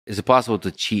Is it possible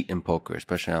to cheat in poker,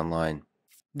 especially online?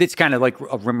 It's kind of like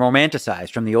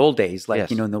romanticized from the old days, like,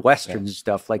 Yes. you know, in the Westerns and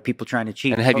stuff, like people trying to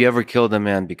cheat. And have you ever killed a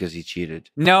man because he cheated?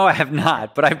 No, I have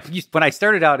not. But when I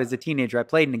started out as a teenager, I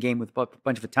played in a game with a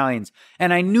bunch of Italians,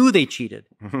 and I knew they cheated,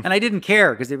 and I didn't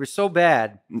care because they were so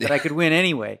bad that I could win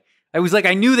anyway. I was like,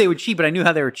 I knew they would cheat, but I knew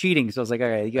how they were cheating, so I was like, all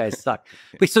right, you guys suck.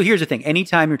 But so here's the thing: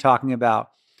 anytime you're talking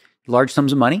about large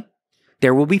sums of money,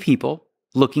 there will be people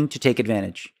looking to take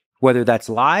advantage, whether that's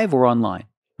live or online,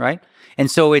 right? And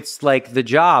so it's like the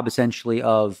job essentially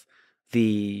of the,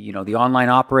 you know, the online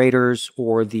operators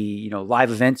or the, you know,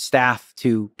 live event staff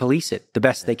to police it the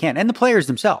best they can. And the players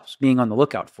themselves being on the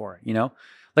lookout for it, you know,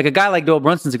 like a guy like Doyle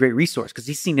Brunson's a great resource because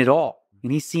he's seen it all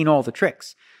and he's seen all the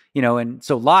tricks, you know, and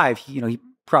so live, you know, he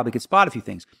probably could spot a few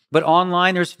things, but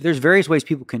online there's various ways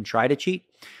people can try to cheat,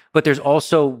 but there's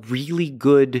also really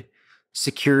good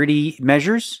security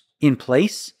measures in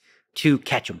place to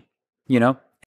catch them, you know?